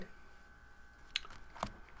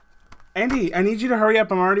Andy, I need you to hurry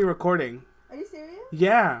up. I'm already recording. Are you serious?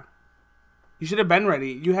 Yeah. You should have been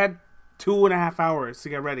ready. You had 2.5 hours to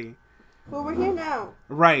get ready. Well, we're here now.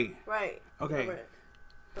 Right. Right. Okay.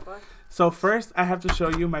 Right. So first, I have to show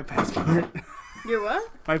you my passport. Your what?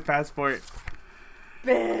 My passport.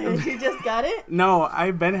 Bitch, you just got it? No,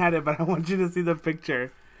 I've been had it, but I want you to see the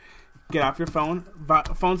picture. Get off your phone.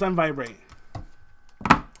 Phone's on vibrate.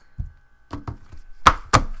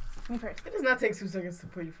 Me first. It does not take 2 seconds to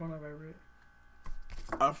put your phone on vibrate.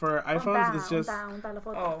 For iPhones, it's just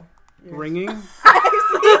Oh. Yes. ringing. I've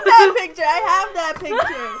seen that picture. I have that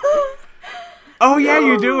picture. Oh, yeah,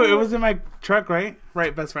 you do. It was in my truck, right?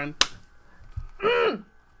 Right, best friend.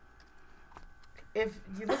 If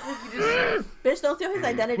you look like you just... Bitch, don't steal his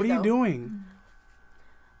identity, What are you doing?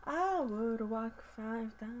 I would walk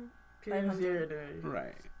 5,000. Can you see your identity?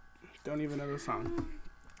 Right. Don't even know the song.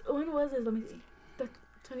 When was it? Let me see.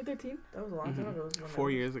 2013? That was a long time ago.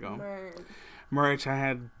 4 years ago. Merch. Merch, I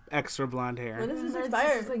had extra blonde hair. When does this It's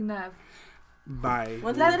expire? like Nev. By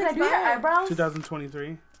When Nev, does it can I do your expire? eyebrows?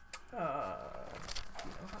 2023.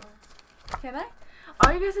 Can I?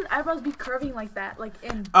 All you guys' eyebrows be curving like that, like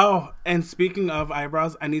in. Oh, and speaking of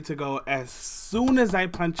eyebrows, I need to go as soon as I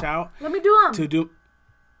punch out Let me do them. to do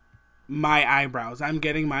my eyebrows. I'm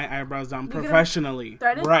getting my eyebrows done You gonna professionally.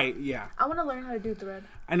 thread it? Right, yeah. I want to learn how to do thread.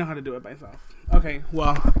 I know how to do it myself. Okay,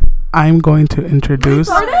 well, I'm going to introduce.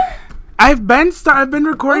 I've been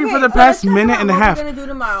recording for the so past let's talk minute about and a what half. we're gonna do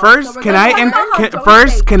tomorrow. First, So we're can gonna I talk about how Joey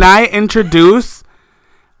first bakes. can I introduce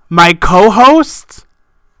my co-hosts?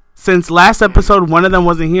 Since last episode, one of them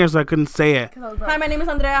wasn't here, so I couldn't say it. Hi, my name is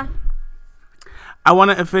Andrea. I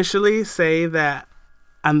want to officially say that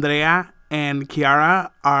Andrea and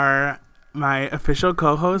Kiara are my official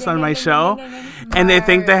co-hosts on my show, and they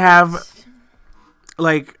think they have,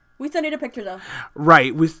 like, We still need a picture though.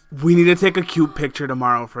 right. We need to take a cute picture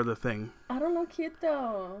tomorrow for the thing. I don't know, cute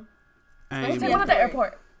though. And Take one at the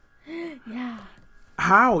airport. Yeah.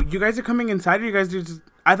 how? You guys are coming inside, or you guys are just?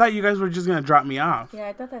 I thought you guys were just gonna drop me off. Yeah,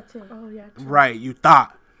 I thought that too. Oh, yeah. True. Right, you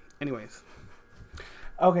thought. Anyways.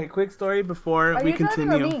 Okay, quick story before Are we you driving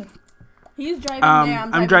or continue. me? He's driving there.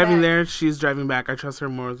 I'm driving back. there. She's driving back. I trust her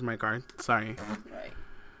more with my car. Sorry. Right.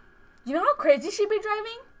 You know how crazy she be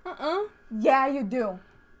driving? Yeah, you do.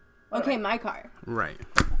 Okay, my car. Right.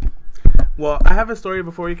 Well, I have a story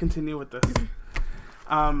before we continue with this.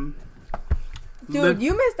 Dude,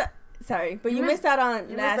 you missed that. Sorry, but you missed out on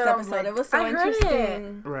you last missed out on, episode. like- It was so I heard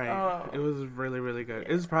interesting. Right. Oh. It was really, really good.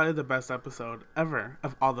 It was probably the best episode ever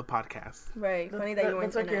of all the podcasts. Right. Funny that you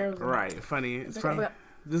weren't That's in okay. it. Right. Funny. It's Okay. probably,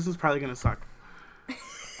 this is probably gonna suck.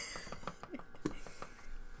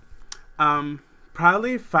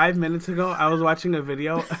 Probably 5 minutes ago, I was watching a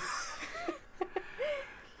video.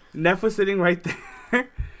 Neff was sitting right there.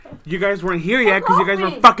 You guys weren't here yet because you guys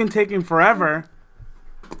were fucking taking forever.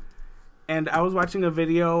 And I was watching a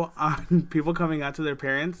video on people coming out to their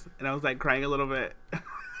parents, and I was like crying a little bit.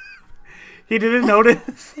 He didn't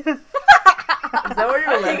notice. Is that what you were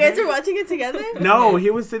You laughing? guys are watching it together? No, he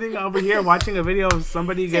was sitting over here watching a video of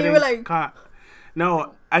somebody So you getting were like- caught.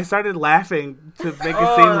 No, I started laughing to make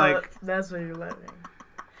it seem like, That's why you're laughing.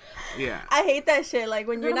 yeah. I hate that shit. Like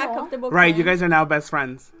when you're not No. comfortable. Right, you crying. guys are now best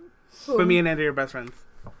friends. Who? But me and Andy are best friends.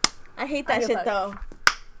 I hate I that feel shit that. though.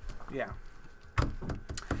 Yeah.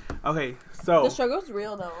 Okay, so The struggle's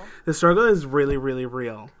real though. the struggle is really, really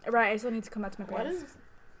real. Right, I still need to come back to my What parents. is...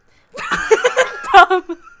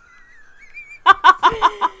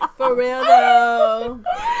 For real though.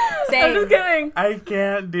 I'm Same. just kidding. I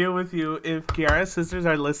can't deal with you. If Kiara's sisters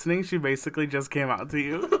are listening, she basically just came out to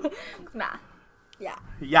you. Nah. Yeah.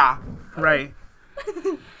 Yeah, right.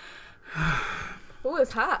 Ooh,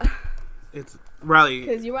 it's hot. It's Riley.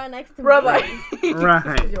 Because you right next to me. Right,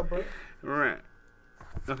 Yo, bro. right.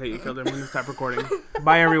 Okay, you killed him. I'm gonna stop recording.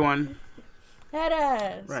 Bye, everyone. Head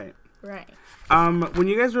ass. Right. Right. When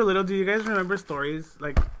you guys were little, do you guys remember stories,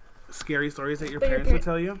 like scary stories that your That your parents would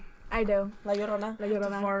tell you? I do. La Llorona. La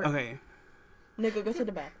Llorona. Fart. Okay. Nigga, go to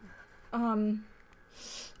the back.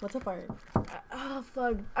 What's a fart? Oh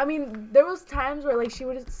fuck. I mean, there was times where like she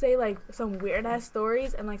would say like some weird ass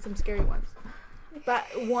stories and like some scary ones. But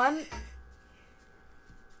one.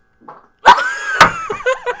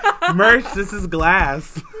 Merch, this is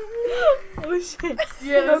glass. Oh shit.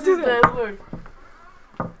 Yeah, Don't this do is that. that. Look.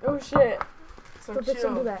 Oh shit. So But bitch,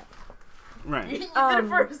 don't do chill. that. You Right. did it Um,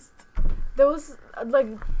 first. There was like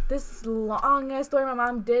this long ass story my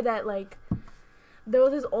mom did that like there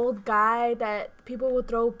was this old guy that people would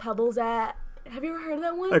throw pebbles at. Have you ever heard of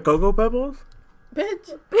that one? Like Cocoa Pebbles?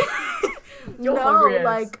 Bitch. Yo, no, hungry ass.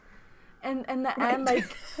 like and the end like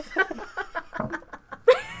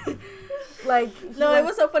Like No, it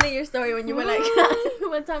was so funny your story when you were like,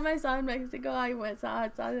 one time I saw in Mexico, I saw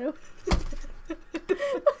it.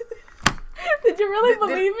 Did you really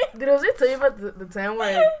believe me? Did Jose tell you about the time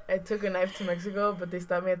when I took a knife to Mexico, but they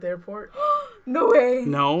stopped me at the airport? No way.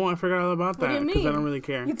 No, I forgot all about What do that you because I mean? don't really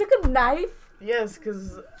care. You took a knife? Yes,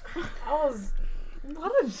 because I was...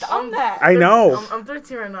 What a dumb that. I know. I'm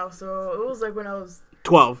 13 right now, so it was like when I was...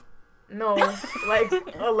 12. No, like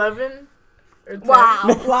 11 or 10.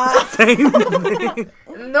 Wow. Same thing.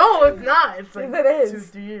 No, it's not. It's like Yes, it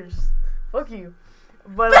is. 2-3 years. Fuck you.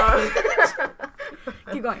 But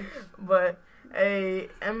Keep going. but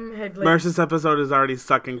M had like Merce's episode is already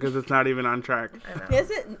sucking because it's not even on track. I know.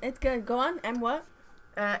 Yes, it's good. Go on. And what?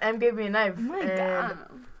 M gave me a knife, Oh my and god.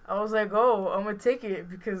 I was like, oh, I'm gonna take it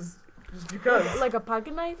because just because. Like a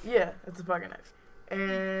pocket knife? Yeah, it's a pocket knife.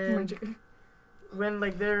 And when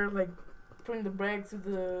like they're like putting the bag to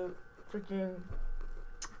the freaking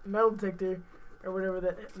metal detector or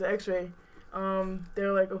whatever the X-ray,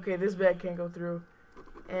 they're like, okay, this bag can't go through,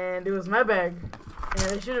 and it was my bag, and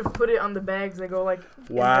they should have put it on the bags that go like in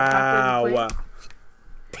the Wow. pocket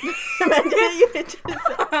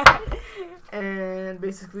and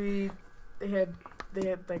basically they had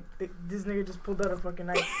like this nigga just pulled out a fucking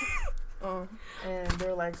knife. Oh. And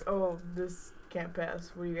they're like, oh, this can't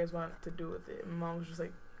pass. What do you guys want to do with it? And mom was just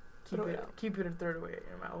like, Throw it out. keep it and throw it away.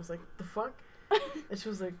 And I was like, the fuck? And she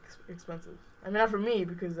was like, expensive. I mean, not for me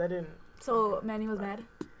because I didn't. So Manny was mad.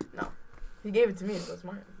 He gave it to me, so it's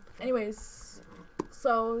mine. Anyways,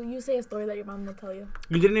 so you say a story that your mom will tell you.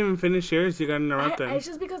 You didn't even finish yours. You got interrupted. It's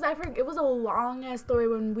just because I forgot. It was a long ass story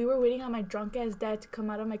when we were waiting on my drunk ass dad to come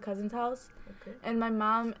out of my cousin's house, Okay. and my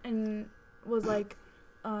mom was like,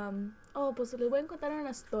 oh, pues les voy a contar una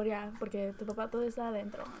historia porque tu papá todo está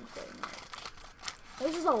adentro. It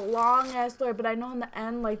was just a long ass story, but I know in the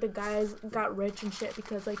end, like the guys got rich and shit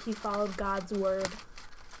because like he followed God's word.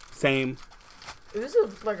 Same. Is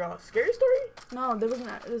this like a scary story? No, this was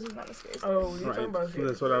not a scary story. Oh, you're talking about Right. scary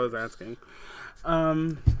That's what I stories. was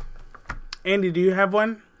asking. Andy, do you have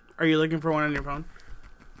one? Are you looking for one on your phone?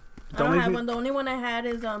 I don't make have me- one. The only one I had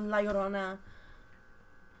is La Llorona.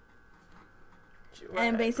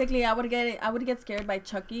 And basically, I would get scared by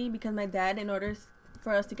Chucky because my dad, in order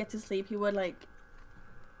for us to get to sleep, he would like.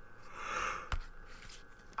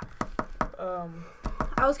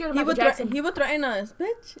 I was scared of Michael Jackson. He would threaten us,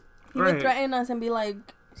 bitch. He Right. would threaten us and be like,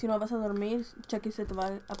 "Si no vas a dormir, Chucky se te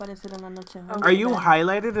va a aparecer en la noche." Are you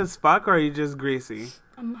highlighted as fuck or are you just greasy?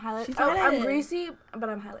 I'm highlighted. She's I'm highlighted. greasy, but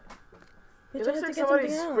I'm highlighted. Bitch, It I looks have like to get somebody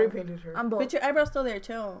something spray else. painted her. I'm both. Bitch, your eyebrow's still there.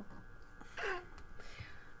 Chill.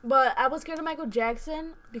 But I was scared of Michael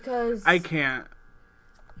Jackson because I can't.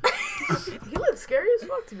 He looks scary as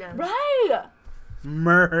fuck, to be honest. right,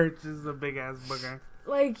 Merch is a big ass booger.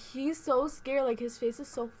 like he's so scared. Like his face is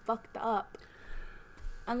so fucked up,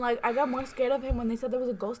 and like I got more scared of him when they said there was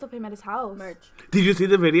a ghost of him at his house. Merch. Did you see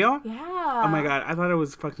the video? Yeah. Oh my god, I thought it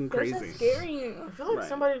was fucking That was crazy. just scary. I feel like Right.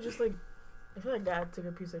 somebody just like. I feel like Dad took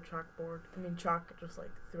a piece of chalk, just like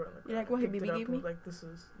threw it on the ground. You like what picked Habibi it up gave and me? was like, this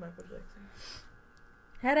is Michael Jackson.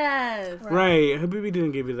 Head ass. Right, Habibi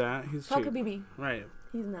didn't give you that. He's Fuck cheap. a BB. Right,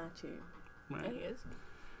 He's not cheap. Yeah, right. he is.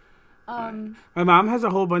 My mom has a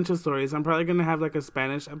whole bunch of stories. I'm probably gonna have like a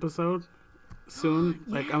Spanish episode soon.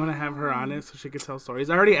 Like I'm gonna have her on it so she could tell stories.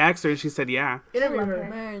 I already asked her and she said yeah. Interview love her. her.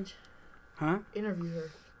 Merch. Huh? Interview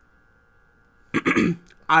her.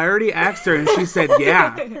 I already asked her and she said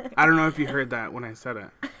yeah. I don't know if you heard that when I said it.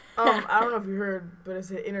 I don't know if you heard, but it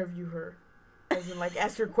said interview her. As in, like,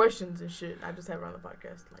 ask her questions and shit. I just have her on the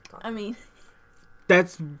podcast, like, talk. I mean,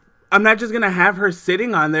 I'm not just gonna have her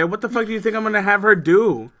sitting on there. What the fuck do you think I'm gonna have her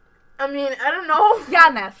do? I mean, I don't know. Yeah,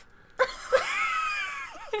 Neff.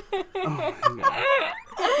 Oh my god.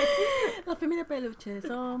 la familia peluche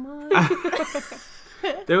somos.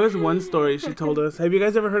 There was one story she told us. Have you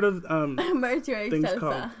guys ever heard of Merch, you're Things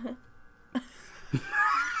Excelsa.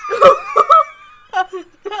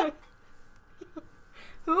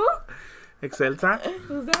 Who? Excelsa?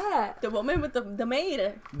 Who's that? The woman with the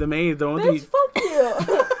maid. The maid, the one Bitch, that fuck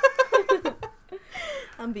you.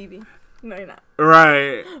 I'm BB. No, you're not.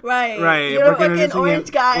 Right. Right. Right. You're a porque no fucking eres una-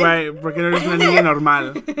 orange guy. Right, porque no eres una niña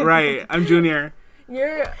normal. Right, I'm Junior.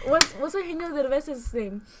 You're what's Eugenio Derbez's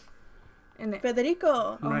name? In it.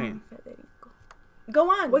 Federico. Right. Federico. Go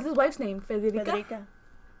on. What's his wife's name? Federica. Federica?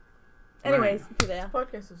 Anyways, Fidea.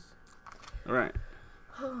 Podcast is. Right.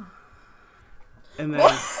 And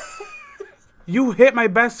then you hit my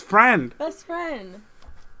best friend. Best friend.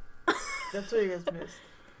 That's what you guys missed.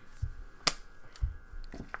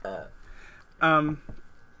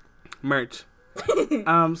 Merch.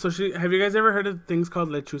 So have you guys ever heard of things called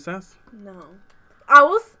lechuzas? No.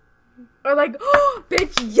 owls. Or like, oh,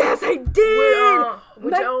 bitch, yes, I did.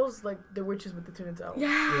 Witch My- owls, like the witches with the turn into owls.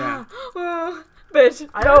 Yeah. Oh, bitch.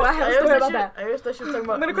 No, I have a story about that. I just thought she was talking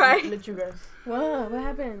about. I'm gonna cry. Let you guys. Whoa, what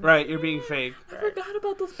happened? Right, you're being fake. I forgot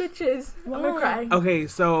about those bitches. I'm Why? gonna cry. Okay,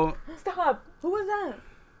 so Stop. Who was that?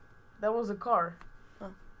 That was a car.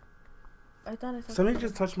 I thought I saw somebody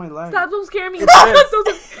just touched my leg. Stop, don't scare me.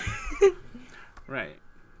 It's Right.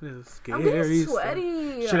 This is scary. I'm getting stuff.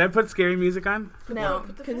 sweaty. Should I put scary music on? No, Put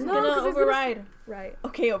the because it's No, gonna 'cause it's override. Right.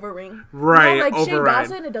 Okay, overring. Right, No, like Shane override.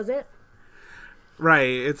 Dawson, it doesn't. Right,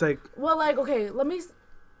 it's like Well, like, okay, let me. That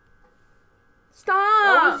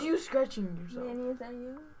Stop. was you scratching yourself. Danny, is that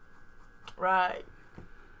you? Right.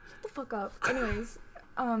 Shut the fuck up. Anyways,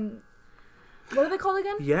 what are they called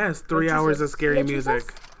again? yes, 3 Lechuzas. hours of scary Lechuzas?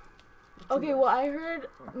 music. Okay, well, I heard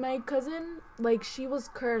my cousin, like, she was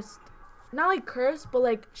cursed. Not like cursed, but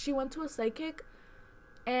like she went to a psychic,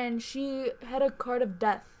 and she had a card of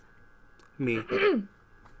death. Me.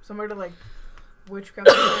 Somebody to like witchcraft.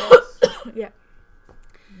 Die? Yeah.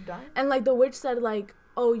 And like the witch said, like,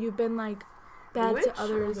 oh, you've been like bad witch to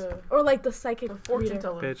others, or or like the psychic the fortune reader.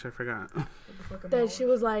 teller. Bitch, I forgot. With the fucking That knowledge. she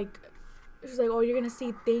was like, oh, you're gonna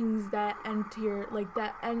see things that end to your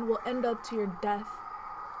will end up to your death.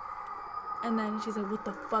 And then she's like, what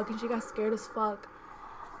the fuck? And she got scared as fuck.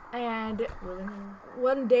 And Really?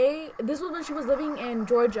 one day, this was when she was living in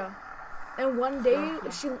Georgia, and one day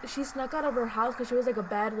she snuck out of her house because she was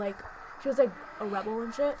like she was like a rebel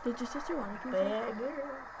and shit. Did your sister want to Bad girl.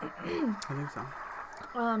 I think so.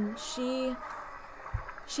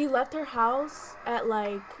 She left her house at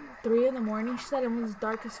like 3 a.m. She said it was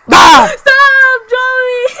dark as fuck. Ah! Stop,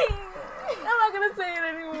 Joey! I'm not gonna say it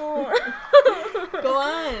anymore. Go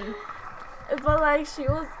on. But like she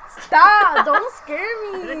was stop! Don't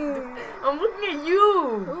scare me. I'm looking at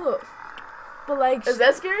you. Ooh. But like Is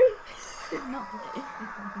that scary? no.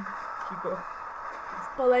 Keep going.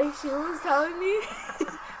 But like she was telling me,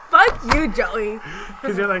 fuck you, Joey.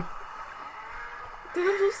 Because you're like, Dude,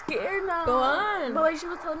 I'm so scared now. Go on. But like she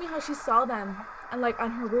was telling me how she saw them and like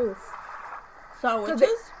on her roof. Saw 'Cause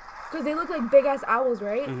witches? Because they look like big ass owls,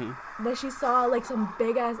 right? mhm. That she saw like some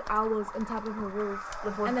big ass owls on top of her roof.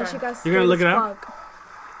 The fourth And then time. she got You're scared gonna look as it up? fuck.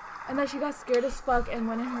 And then she got scared as fuck and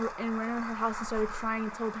went in her house and started crying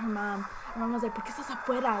and told her mom. And mom was like, ¿Por qué estás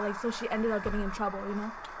afuera? Like, so she ended up getting in trouble, you know?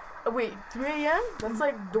 Wait, 3 a.m.? That's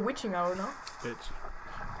like the witching hour, no? Bitch.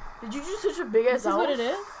 Did you do such a big ass This is what it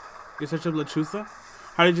is? You search up Lechuza?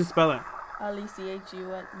 How did you spell it?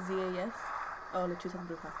 Lechuzas. Oh, Lechuzas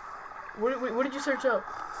Bruja. What did you search up?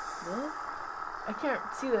 What? I can't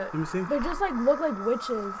see that. Let me see. They just like look like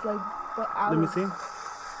witches, like but owls. Let me see.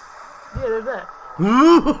 Yeah, there's that.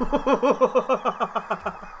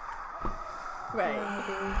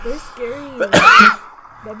 Right. They're scary.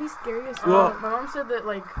 That'd be scary as fuck. Well- My mom said that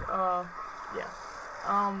like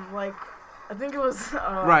like I think it was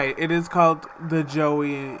Right, it is called the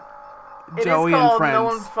Joey It is Joey and called Friends. No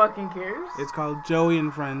One Fucking Cares. It's called Joey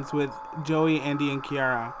and Friends with Joey, Andy, and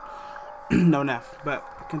Kiara. No Neff, but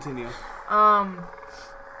continue.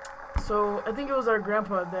 So I think it was our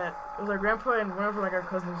grandpa and one of like our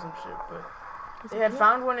cousins or some shit, but they had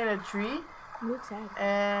found one in a tree You look sad.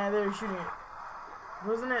 and they were shooting it.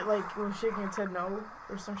 Wasn't it like it was shaking its head no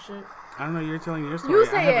or some shit? I don't know, you're telling your story. You I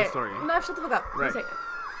say have it. a story. No, shut the fuck up. Right. You say it.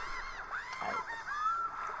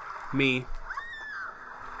 Me.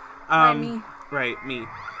 Right, me. Right, me.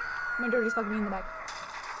 My dirty's fucking me in the back.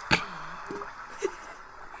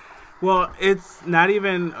 Well, it's not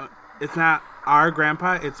our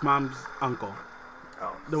grandpa, it's mom's uncle.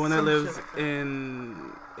 Oh, The one that some lives shit like that.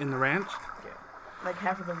 in the ranch? Yeah. Like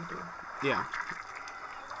half of them do. Yeah.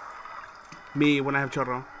 Me when I have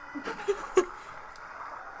children.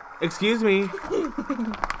 Excuse me.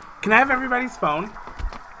 Can I have everybody's phone?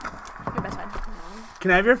 Your best friend.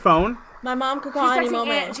 Can I have your phone? My mom could call any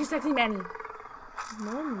moment. She's texting Manny.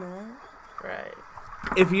 No, I'm not. Right.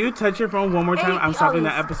 If you touch your phone one more time, Hey, I'm stopping the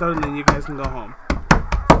Ellis. episode and then you guys can go home.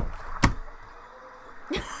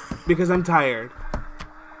 Because I'm tired.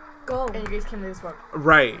 Go. And you guys can as fuck.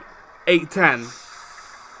 Right. 8:10.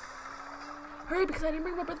 Hurry, because I didn't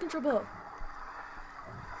bring my birth control pill.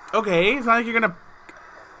 Okay, it's not like you're gonna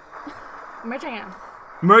Merch I am.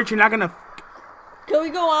 merch. You're not gonna. Can we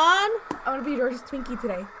go on? I want to be George's Twinkie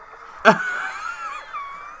today.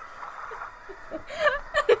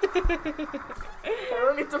 I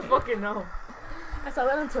don't need to fucking know. I saw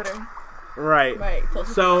that on Twitter. Right. Right.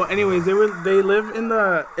 So, anyways, they live in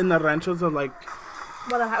the ranchos of like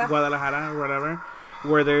Guadalajara. Guadalajara or whatever,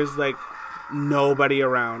 where there's like nobody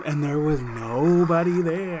around, and there was nobody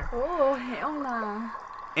there. Oh, hell nah.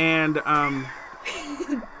 And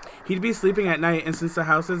He'd be sleeping at night, and since the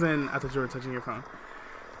house is in... I thought you were touching your phone.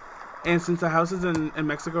 And since the house is in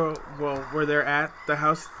Mexico, well, where they're at, the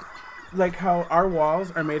house... Like how our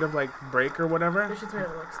walls are made of, like, brick or whatever. This shit's made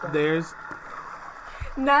of, like, stone. There's...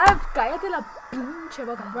 Nav, cállate la pinche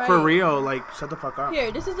boca. Right. For real, like, shut the fuck up.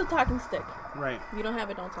 Here, this is the talking stick. Right. You don't have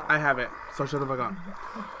it, don't talk. I have it, so shut the fuck up.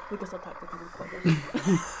 We can still talk because it's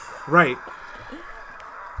cold. Right.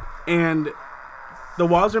 And the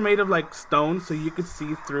walls are made of, like, stone, so you could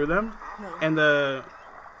see through them. No. And the...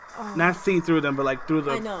 Not see through them, but, like, through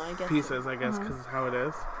the I know, I guess. pieces, I guess, because it's how it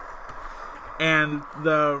is. And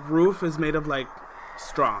the roof is made of, like,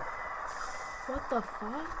 straw. What the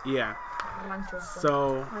fuck? Yeah. Rancho.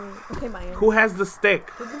 So, Wait. Okay, Maya. who has the stick?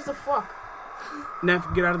 Who gives a fuck? Neff,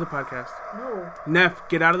 get out of the podcast. No. Neff,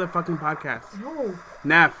 get out of the fucking podcast. No.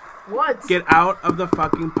 Neff, What? get out of the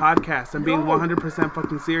fucking podcast. I'm being No. 100%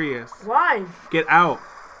 fucking serious. Why? Get out.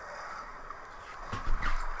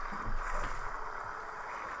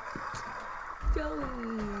 Joey.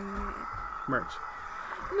 Merch.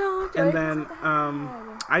 No, Joey. And then,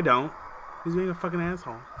 I don't. He's being a fucking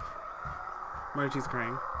asshole. Merch, he's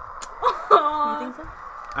crying. You think so?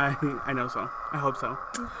 I know so. I hope so.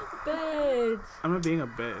 Bitch. I'm not being a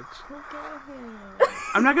bitch. Go get him.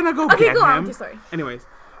 I'm not gonna go Okay, get go on. him. Okay, sorry. Anyways,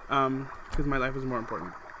 because my life is more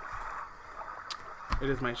important. It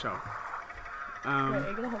is my show. Wait, are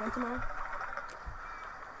you gonna hold on tomorrow?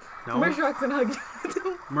 No. Merch rocks gonna hug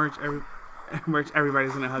you. Merch,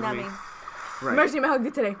 everybody's gonna hug Not me. me. Right. Merch need my hug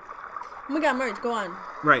you today. Oh my god, Merch, go on.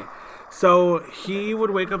 Right. So he would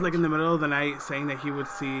wake up like in the middle of the night saying that he would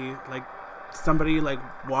see like somebody like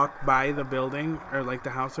walk by the building or like the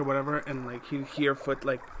house or whatever, and like he'd hear foot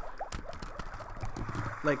like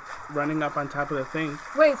running up on top of the thing.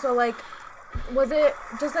 Wait, so like, was it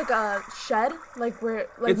just like a shed? Like where,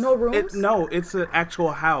 like no rooms? No, it's an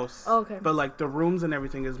actual house. Oh, okay. But like the rooms and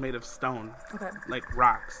everything is made of stone. Okay. Like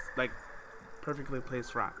rocks. Like perfectly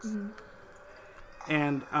placed rocks. Mm-hmm.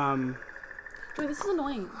 And Wait, this is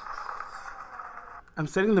annoying. I'm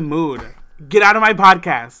setting the mood. Get out of my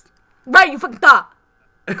podcast. Right, you fucking thought.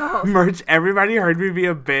 Go. Merch, everybody heard me be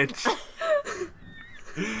a bitch.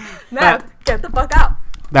 Now, get the fuck out.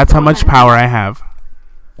 That's how much power I have.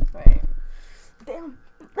 Right. Damn.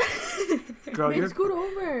 Girl, Wait, you're scoot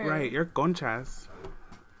over. right, you're conchas.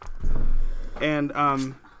 And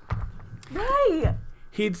Right.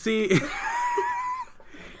 he'd see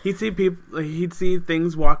he'd see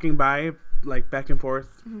things walking by like back and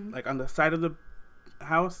forth like on the side of the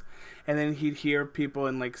house, and then he'd hear people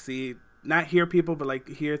and like see, not hear people but like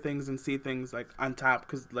hear things and see things like on top,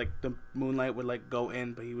 because like the moonlight would like go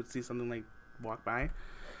in, but he would see something like walk by.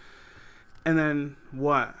 And then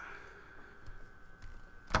what?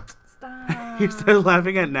 Stop. You started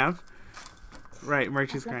laughing at Neff? Right,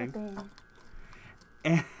 Merchie's That's not crying. the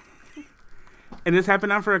thing. And this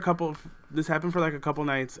happened for like a couple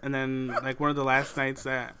nights, and then like one of the last nights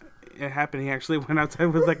that it happened, he actually went outside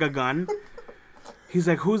with like a gun. He's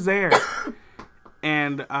like, "Who's there?"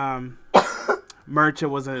 And Merch, it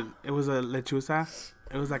was a lechuza.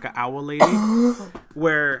 It was like an owl lady,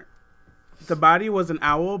 where the body was an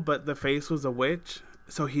owl, but the face was a witch.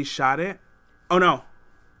 So he shot it. Oh no,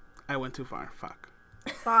 I went too far. Fuck.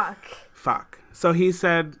 So he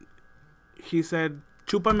said,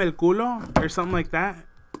 "Chúpame el culo" or something like that.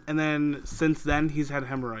 And then since then he's had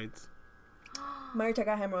hemorrhoids. Merch, I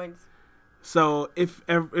got hemorrhoids. So if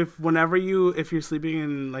you're sleeping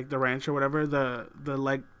in like the ranch or whatever, the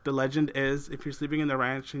legend is, if you're sleeping in the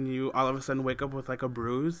ranch and you all of a sudden wake up with like a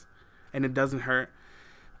bruise and it doesn't hurt,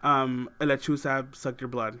 a lechuza sucked your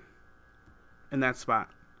blood in that spot.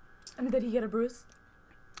 And did he get a bruise?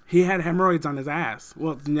 He had hemorrhoids on his ass.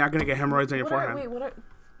 Well, you're not gonna get hemorrhoids on your forehead.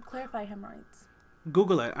 Clarify hemorrhoids.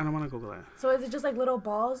 Google it. I don't want to Google it. So is it just like little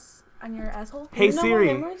balls on your asshole? Hey You know Siri.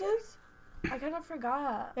 what hemorrhoids is? I kind of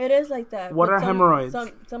forgot. It is like that. What but are hemorrhoids?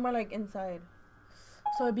 Some are like inside.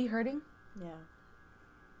 So it'd be hurting? Yeah.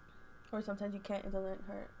 Or sometimes you can't, it doesn't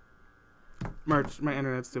hurt. Merch, my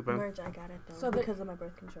internet's stupid. Merch, I got it though. So because of my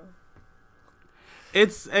birth control. It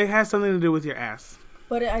has something to do with your ass.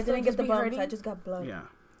 But I So didn't it get just the be bumps. hurting? I just got blood. Yeah.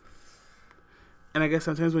 And I guess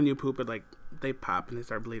sometimes when you poop, it like they pop and they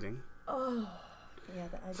start bleeding. Oh. Yeah.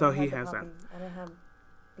 I So didn't he have has the that. popping. I didn't have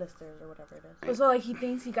blisters or whatever it is. So like he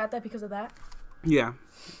thinks he got that because of that? Yeah.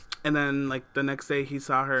 And then like the next day he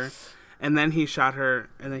saw her, and then he shot her,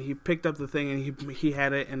 and then he picked up the thing and he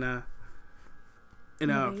had it in a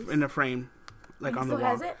frame, like And he on the still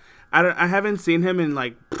wall. has it? I haven't seen him in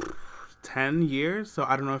like 10 years, so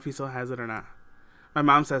I don't know if he still has it or not. My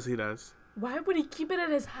mom says he does. Why would he keep it in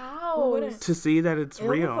his house? Who wouldn't? To see that it's It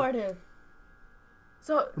real. was farted.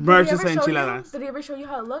 So Merch did is he ever show you? enchiladas. Did he ever show you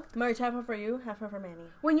how it looked? Merch, half of for you, half of for Manny.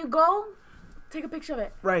 When you go, take a picture of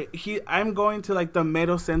it. Right. I'm going to like the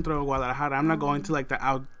mero centro of Guadalajara. I'm not going to like the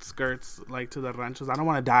outskirts, like to the ranchos. I don't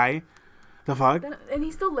want to die. The fuck? And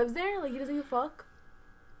he still lives there? Like, he doesn't give a fuck?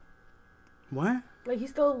 What? Like, he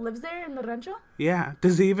still lives there in the rancho? Yeah.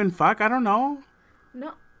 Does he even fuck? I don't know.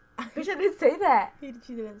 No. Bitch, I didn't say that. She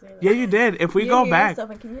didn't say that. Yeah, you did. If we You go hear back. yourself,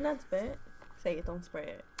 and can you not spit? Say it, don't spray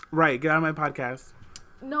it. Right. Get out of my podcast.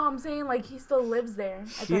 No, I'm saying, like, he still lives there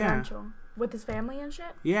at the Yeah. rancho. With his family and shit?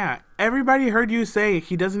 Yeah. Everybody heard you say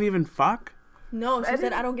he doesn't even fuck. No, she I said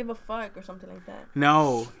didn't- I don't give a fuck or something like that.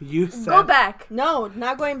 No. You said. Go back. No,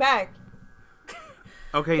 not going back.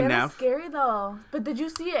 Okay, That was Neff. scary, though. But did you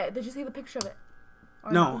see it? Did you see the picture of it?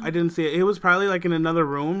 Or No, not? I didn't see it. It was probably like in another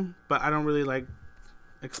room, but I don't really like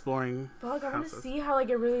exploring. Fuck, I want to houses. see how, like,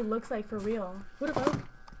 it really looks like for real. What about?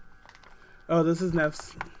 Oh, this is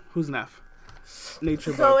Neff's. Who's Neff?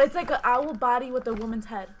 Nature So book. it's like an owl body with a woman's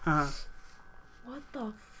head. Uh-huh. What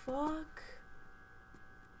the fuck?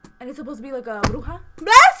 And it's supposed to be like a bruja?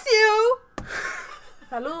 Bless you!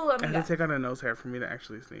 Salud, I had to amiga. take out a nose hair for me to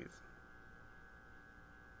actually sneeze.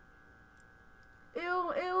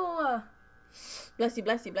 Ew, ew. Bless you,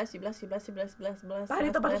 bless you, bless you, bless you, bless you, bless, bless, bless,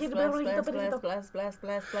 Parejito, bless, parejito, bless, parejito, bless, parejito. bless,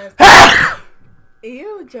 bless, bless, bless.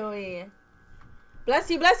 Ew, Joey. Bless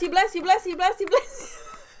you, bless you, bless you, bless you, bless you, bless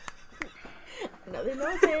you. Another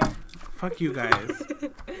nose hair. Fuck you guys.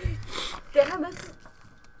 Damn, that's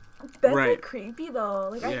Right. like creepy though.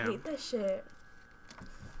 Like, I Yeah. hate that shit.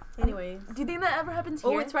 Anyways. Do you think that ever happens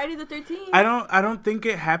here? Oh, it's Friday the 13th. I don't think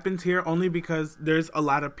it happens here only because there's a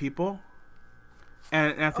lot of people.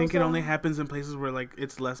 And I think it Also- only happens in places where like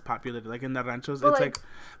it's less populated, like in the ranchos. But, It's like- like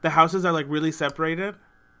the houses are like really separated.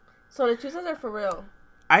 So the Tuesdays are for real.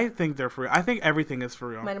 I think they're for real. I think everything is for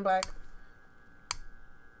real. Men in Black.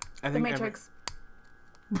 I The think Matrix.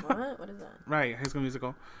 What? What is that? right, High School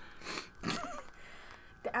Musical.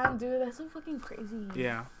 Damn, dude, that's so fucking crazy.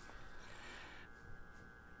 Yeah.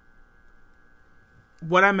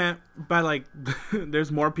 What I meant by like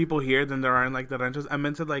there's more people here than there are in like the ranchos, I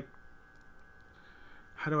meant to like,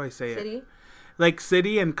 how do I say it? City? Like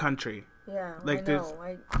city and country. Yeah, Like I there's-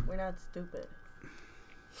 know. We're not stupid.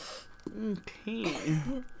 Okay.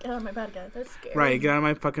 Get on my podcast. That's scary. Right, get out of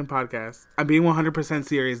my fucking podcast. I'm being 100%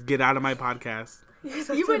 serious. Get out of my podcast.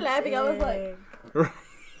 You were laughing. I was like, Right.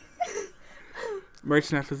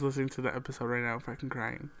 Merch Neff is listening to the episode right now, fucking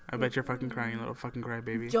crying. I bet you're fucking crying, little fucking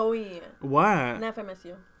crybaby. Joey. What? Neff, I miss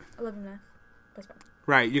you. I love you, man. Best friend.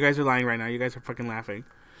 Right, you guys are lying right now. You guys are fucking laughing.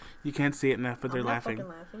 You can't see it, Neff, but they're I'm not laughing.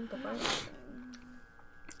 fucking laughing. The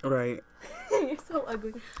fuck? Right. You're so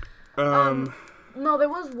ugly. No, there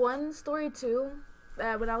was one story too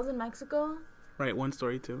that when I was in Mexico, Right, one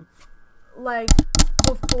story too. like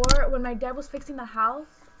before when my dad was fixing the house,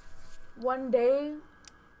 one day.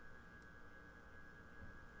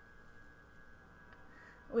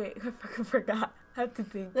 Wait, I fucking forgot. I have to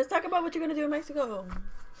think. Let's talk about what you're gonna do in Mexico.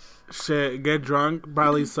 Shit, get drunk,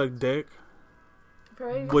 probably suck dick,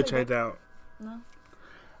 Probably just, which like, I doubt. No.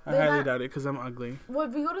 I They're highly not- doubt it because I'm ugly. Well,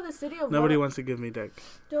 if we go to the city of Nobody Guadalajara- wants to give me dick.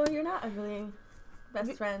 Joey, you're not ugly.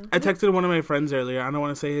 Best friend. I texted one of my friends earlier. I don't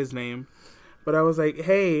want to say his name, but I was like,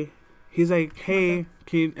 "Hey," he's like, "Hey,"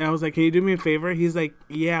 and I was like, "Can you do me a favor?" He's like,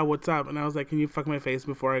 "Yeah, what's up?" And I was like, "Can you fuck my face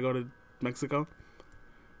before I go to Mexico?"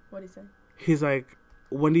 What do you say? He's like,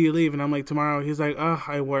 "When do you leave?" And I'm like, "Tomorrow." He's like, "Ugh,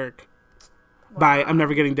 I work. Bye. I'm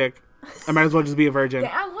never getting dick. I might as well just be a virgin."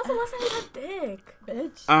 Damn, when's the last time you had dick?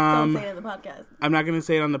 Bitch. Um, Don't say it in the podcast. I'm not gonna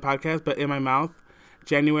say it on the podcast, but in my mouth,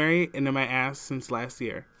 January, and in my ass since last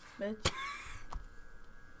year. Bitch.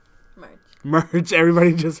 Merch. Merch.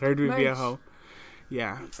 Everybody just heard me be a Merch. hoe.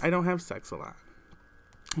 Yeah, I don't have sex a lot.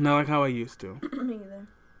 Not like how I used to. Me either.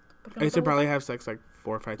 I used to probably have sex like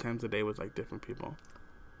 4 or 5 times a day with like different people.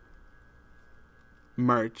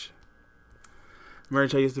 Merch. I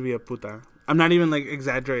used to be a puta. I'm not even like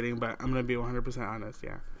exaggerating, but I'm gonna be 100% honest.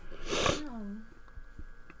 Yeah.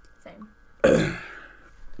 Same.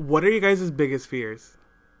 What are you guys' biggest fears?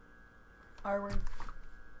 R words.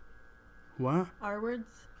 What? R words.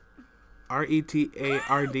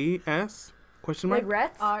 RETARDS? Question mark? Like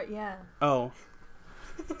rats? R, yeah. Oh.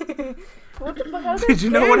 What the fuck? How does Did that you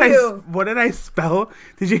know scare what did I spell?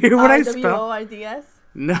 Did you hear what I spelled? RWORDS.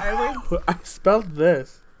 No. R-words? I spelled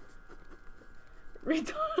this.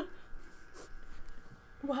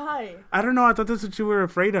 Why? I don't know. I thought that's what you were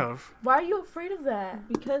afraid of. Why are you afraid of that?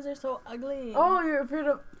 Because they're so ugly. Oh, you're afraid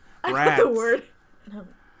of. I Rats. got the word. No,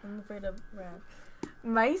 I'm afraid of rats.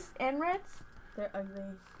 Mice and rats? They're ugly.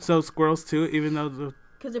 So squirrels too, even though the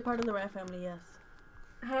Because they're part of the rat family, yes.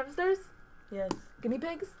 Hamsters? Yes. Guinea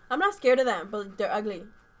pigs? I'm not scared of them, but they're ugly.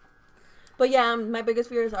 But yeah, my biggest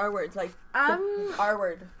fear is R words. Like, the R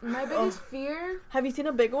word. My biggest fear. Have you seen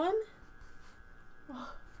a big one?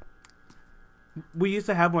 We used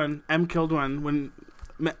to have one. M killed one when.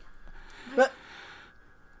 But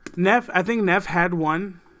Neff, I think Neff had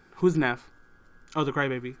one. Who's Neff? Oh, the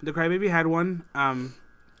crybaby. The crybaby had one,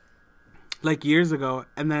 like years ago,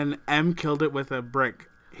 and then M killed it with a brick.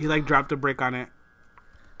 He like dropped a brick on it.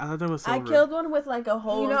 I thought that was silver. I killed one with like a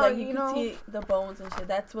hole. You know- like you you could know- see the bones and shit.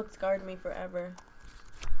 That's what scarred me forever.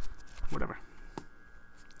 Whatever.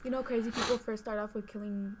 You know, crazy people first start off with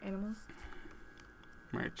killing animals.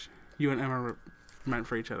 Merch. You and Emma were meant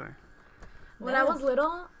for each other. When I was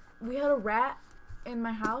little, we had a rat in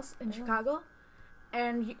my house in Chicago.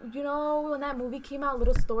 And you know when that movie came out,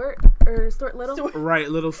 Little Stuart or Stuart Little? Right,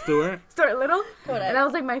 little Stuart. Stuart Little? Kodak. And that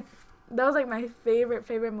was like my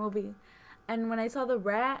favorite movie. And when I saw the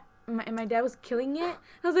rat and my dad was killing it,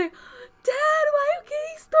 I was like, Dad, why are you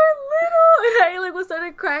killing Stuart Little? And I like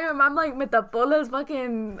started crying. My mom like me tapó las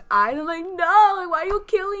fucking eyes. I'm like, no, like, why are you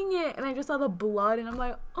killing it? And I just saw the blood and I'm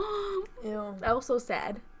like, oh, Ew. that was so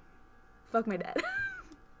sad. Fuck my dad.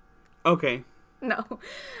 Okay. No.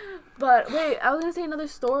 But wait, I was gonna say another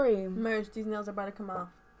story. Merch, these nails are about to come off.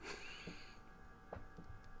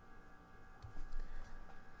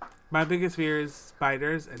 My biggest fear is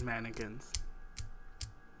spiders and mannequins.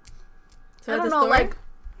 So I at don't the know, store? like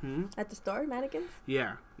At the store, mannequins?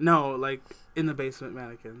 Yeah. No, like in the basement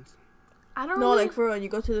mannequins. I don't No, really, like for real. You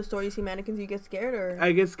go to the store, you see mannequins, you get scared, or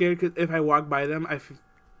I get scared because if I walk by them,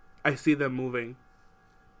 I see them moving.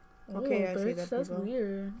 Okay, I see bitch, that, that's people.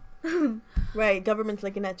 weird. right? Government's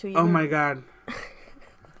looking at you. Oh my god.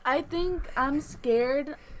 I think I'm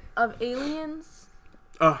scared of aliens.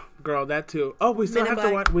 Oh, girl, that too. Oh, we still Men in have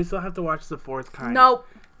to Black. watch. We still have to watch the fourth kind. Nope.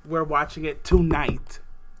 We're watching it tonight.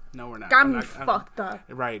 No, we're not. Got I'm me not- fucked up.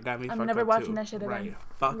 Right, got me. I'm fucked never up watching too. that shit again. Right,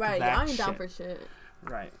 fuck Right, that y'all ain't shit. down for shit.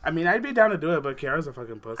 Right. I mean, I'd be down to do it, but Kiara's a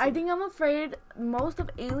fucking pussy. I think I'm afraid most of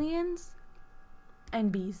aliens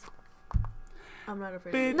and bees. I'm not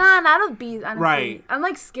afraid. Bitch. Nah, not of bees, honestly. Right. I'm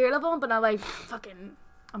like scared of them, but not like fucking.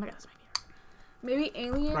 Oh my god, that's my fear. Maybe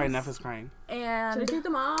aliens. Right, Neff is crying. Should I And shoot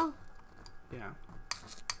them all? Yeah.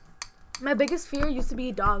 my biggest fear used to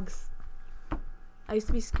be dogs. I used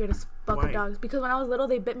to be scared as fuck Why? of dogs because when I was little,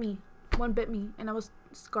 they bit me. One bit me, and I was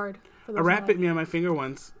scarred for the A rest rat of my bit life. me on my finger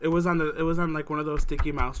once. It was on like one of those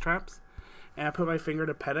sticky mouse traps, and I put my finger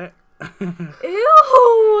to pet it,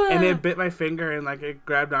 Ew. and it bit my finger, and like it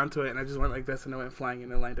grabbed onto it, and I just went like this, and it went flying,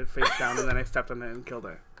 and it landed face down, and then I stepped on it and killed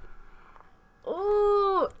it.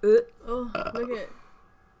 Ooh. Oh, look at.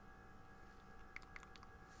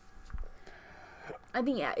 I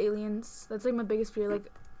think yeah, aliens. That's like my biggest fear. Like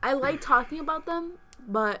I like talking about them,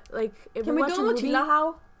 but like if Can we watch do a mochila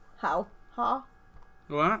how? How? Huh?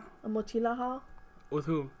 What? A mochila how? With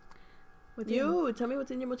who? with You, tell me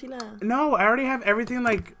what's in your mochila. No, I already have everything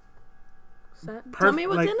like set. Tell me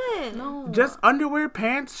what's like, in it. No, just underwear,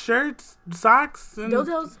 pants, shirts, socks, and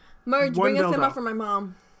dildos. Merge, one bring us him dildo. up for my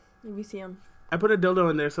mom. If we see him. I put a dildo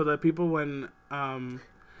in there so that people when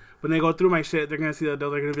they go through my shit, they're gonna see the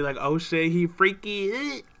dildo. They're gonna be like, "Oh shit, he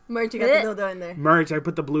freaky." Merge, you got the dildo in there. Merch. I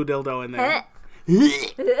put the blue dildo in there.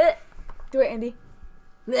 Do it, Andy.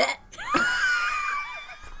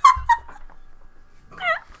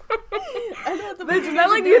 I know what the Bitch, it's not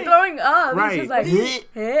like you're throwing up. Right. It's just like,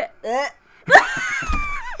 hit.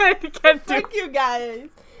 I can't do. Thank you guys.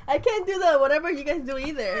 I can't do the whatever you guys do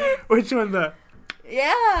either. Which one? The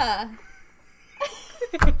Yeah.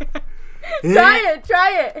 Try it.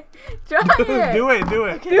 Try it. do it. Do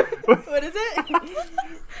it. What is it?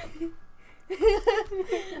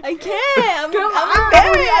 I can't. Come I'm on.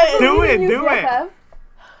 embarrassed. Do it. You Do it. have.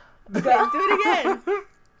 Okay, do it again.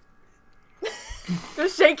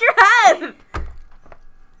 Just shake your head.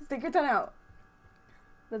 Stick your tongue out.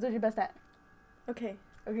 That's what you're best at. Okay.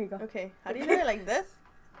 Okay, go. Okay. How do you do it like this?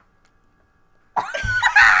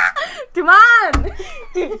 Come on.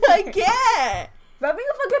 I can't. Stop being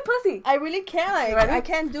a fucking pussy. I really can't. Like, Ready? I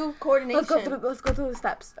can't do coordination. Let's go through the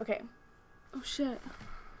steps. Okay. Oh shit.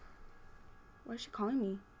 Why is she calling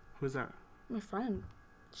me? Who's that? My friend.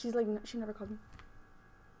 She's like, she never called me.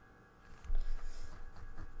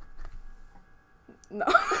 No.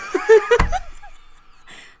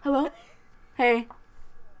 Hello? Hey.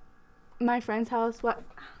 My friend's house. What?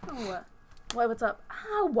 Oh, what? What? What's up?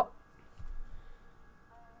 What?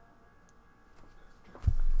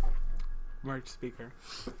 Merch speaker.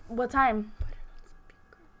 What time?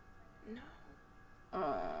 No.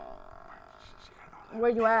 Where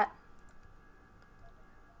you at?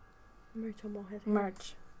 Merch, I'm all head.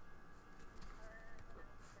 Merch.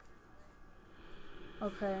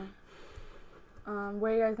 Okay.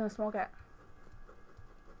 Where are you guys gonna smoke at?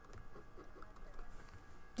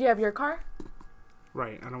 Do you have your car?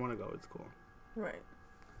 Right. I don't want to go. It's cool. Right.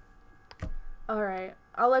 All right.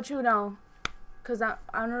 I'll let you know. Cause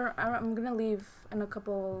I'm gonna leave in a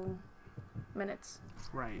couple minutes.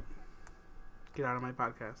 Right. Get out of my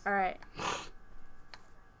podcast. All right. All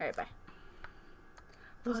right. Bye.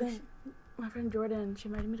 Who's Oh, that? my friend Jordan. She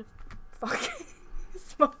invited me to fucking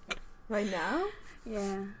smoke. Right now?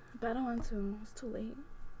 Yeah, but I don't want to. It's too late.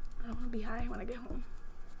 I don't want to be high when I get home.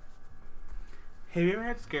 Have you ever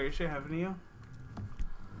had scary shit happen to you?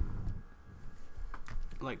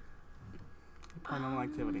 Like paranormal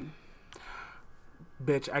activity.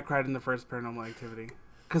 Bitch, I cried in the first Paranormal Activity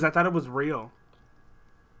because I thought it was real.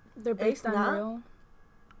 They're based It's on not? real.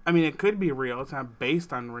 I mean, it could be real. It's not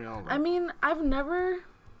based on real. I mean, I don't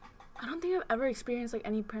think I've ever experienced like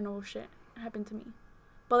any paranormal shit happen to me.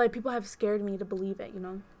 But like people have scared me to believe it, you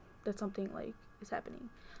know, that something like is happening.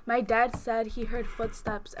 My dad said he heard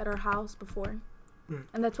footsteps at our house before,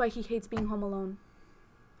 and that's why he hates being home alone.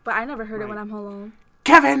 But I never heard it when Right. I'm home alone.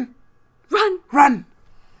 Kevin, Run! run!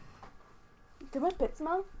 Did my pit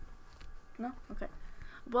smell? No? Okay.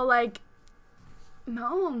 But like,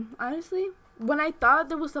 no, honestly. When I thought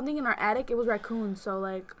there was something in our attic, it was raccoons, so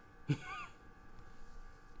like.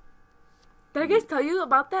 Did I guys tell you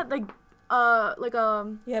about that?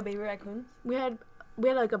 Yeah, baby raccoons. We had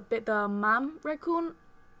like a bit, the mom raccoon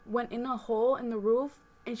went in a hole in the roof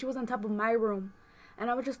and she was on top of my room. And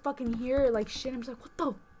I would just fucking hear like shit. I'm just like, what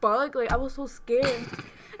the fuck? Like, I was so scared.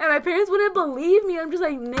 And my parents wouldn't believe me. I'm just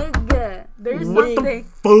like, nigga, there's What something. the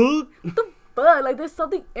fuck? What the fuck? Like, there's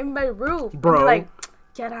something in my roof. Bro. And they're like,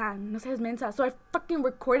 Yara, no seas mensa. So I fucking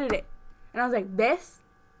recorded it. And I was like, this?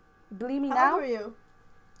 Believe me How now? old were you?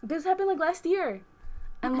 This happened like last year.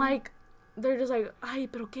 And like, they're just like, ay,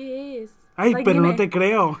 pero qué es? Ay, Like, pero no dime. te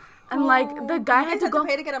creo. And like, the guy You had guys to had go. to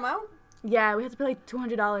pay to get them out? Yeah, we had to pay like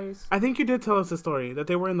 $200. I think you did tell us the story that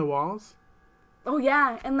they were in the walls. Oh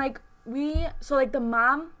yeah, and like the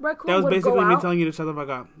mom raccoon That was would basically go me out. telling you to shut the fuck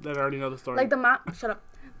up. That I already know the story. Like the mom, shut up.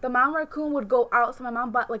 The mom raccoon would go out, so my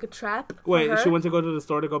mom bought like a trap. For Wait, her. she went to go to the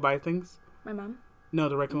store to go buy things? My mom. No,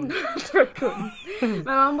 the raccoon. The raccoon.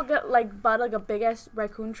 My mom bought like a big ass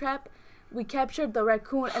raccoon trap. We captured the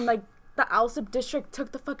raccoon, and like the Alsip district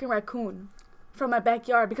took the fucking raccoon from my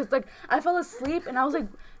backyard because like I fell asleep and I was like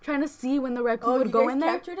trying to see when the raccoon would you go guys in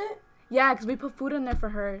there. captured it? Yeah, because we put food in there for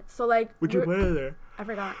her. So like, Would you we're- put it there? I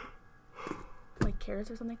forgot. Like carrots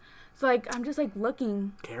or something. So like I'm just like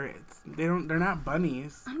looking. Carrots. They're not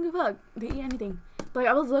bunnies. I don't give a fuck. They eat anything. But like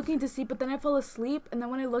I was looking to see, but then I fell asleep, and then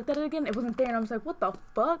when I looked at it again, it wasn't there, and I was like, what the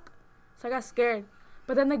fuck? So I got scared.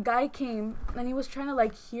 But then the guy came, and he was trying to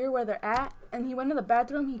like hear where they're at, and he went in the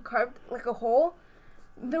bathroom. He carved like a hole.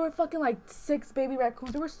 There were fucking like 6 baby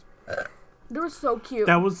raccoons. They were so cute.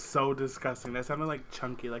 That was so disgusting. That sounded like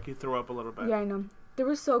chunky, like you threw up a little bit. Yeah, I know. They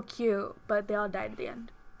were so cute, but they all died at the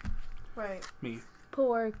end. Right. Me.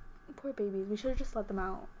 Poor babies. We should have just let them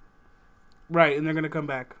out. Right, and they're gonna come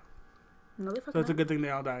back. No, they So fucking it's a good thing they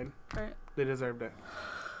all died. Right. They deserved it.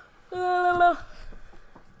 Right.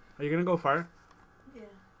 Are you gonna go far? Yeah.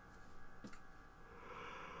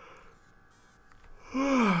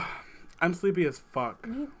 I'm sleepy as fuck.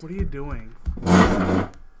 Me What are you doing?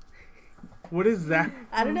 What is that?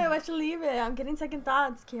 I don't know if I should leave it. I'm getting second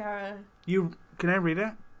thoughts, Kiara. Can I read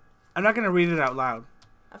it? I'm not gonna read it out loud.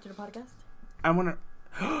 After the podcast? I wanna.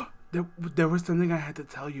 There was something I had to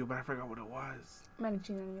tell you, but I forgot what it was. Manny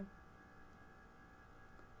cheating on you.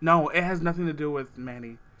 No, it has nothing to do with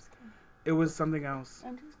Manny. It was something else.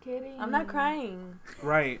 I'm just kidding. I'm not crying.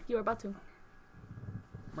 Right. You were about to.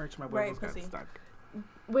 Merch, my Right, huevos got pussy. stuck.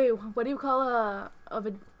 Wait, what do you call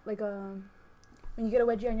when you get a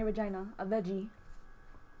wedgie on your vagina? A veggie.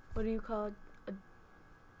 What do you call it?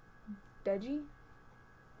 A veggie?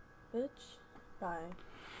 Bitch. Bye.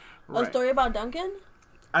 Right. A story about Duncan?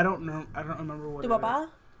 I don't know. I don't remember what Tu it papá? is.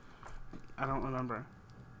 I don't remember.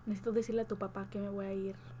 Necesito decirle a tu papá que me voy a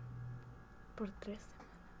ir por 3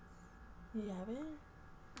 semanas. Ya ves.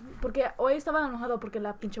 Porque hoy estaba enojado porque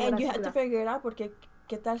la pinche And buena you had to ciudad. figure it out porque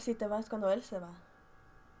 ¿qué tal si te vas cuando él se va?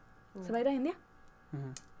 ¿Se va a ir a India?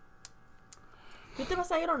 Mhm. ¿Tú te vas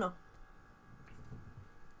a ir o no?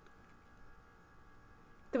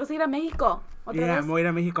 ¿Te vas a ir a México? ¿Otra Yeah, vez? me voy a ir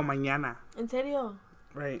a México mañana. ¿En serio?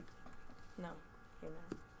 Right. No. You're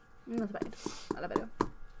not. No se va a ir. A la verga.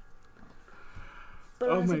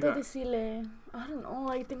 Pero Oh my necesito God. decirle... I don't know,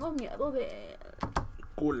 like, tengo miedo de...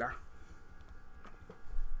 Cula.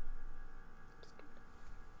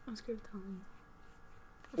 I'm scared to tell him.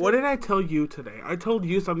 What did I tell you today? I told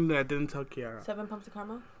you something that I didn't tell Kiara. 7 pumps of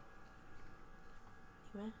karma?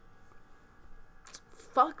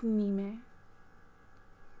 Fuck Mime.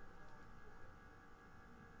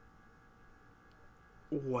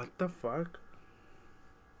 What the fuck?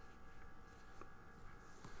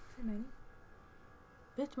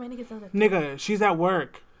 Bitch, Manny gets out of Nigga, she's at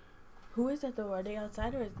work. Who is that though? Are they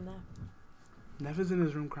outside or is Neff? Neff is in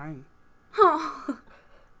his room crying.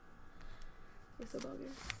 It's so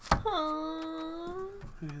bogus. Aww.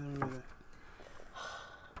 Yeah, let me read it.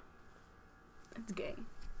 It's gay.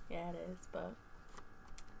 Yeah, it is, but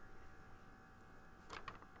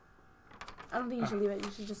I don't think you should leave it.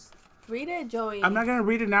 You should just. read it, Joey. I'm not gonna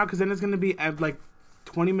read it now because then it's gonna be like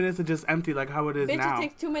 20 minutes of just empty, like how it is Bitch, now. it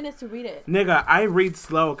takes 2 minutes to read it. Nigga, I read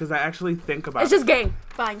slow because I actually think about It's just gay.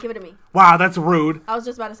 Fine, give it to me. Wow, that's rude. I was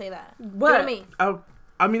just about to say that. What? Give it to me. Oh,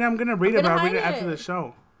 I mean, I'm gonna read I'm it, but gonna I'll read it hide after it. the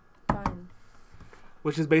show, Fine.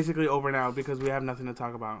 which is basically over now because we have nothing to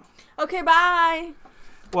talk about. Okay, bye.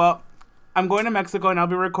 Well, I'm going to Mexico and I'll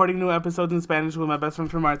be recording new episodes in Spanish with my best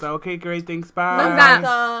friend from Martha. Okay, great, thanks, bye. What's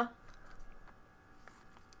that?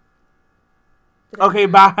 Okay,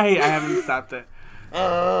 bye. I haven't stopped it.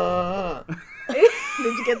 Did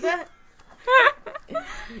you get that?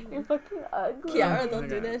 You're fucking ugly. Kiara, don't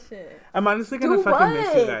do that shit. I'm honestly gonna Do fucking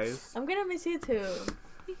miss you what? guys. I'm gonna miss you too.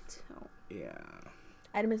 Me too. Yeah.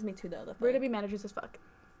 I'd miss me too though. We're gonna be managers as fuck.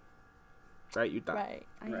 Right, you thought. Right.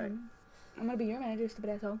 I Right. am. I'm gonna be your manager, stupid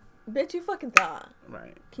asshole. Bitch, you fucking thought.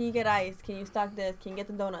 Right. Can you get ice? Can you stock this? Can you get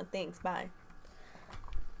the donut? Thanks. Bye.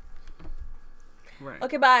 Right.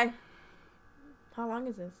 Okay, bye. How long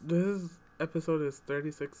is this? This episode is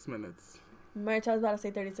 36 minutes. Merch, I was about to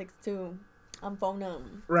say 36 too. I'm phone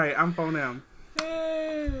them. Right, I'm phone him.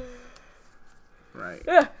 Right.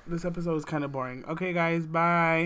 This episode is kind of boring. Okay, guys, bye.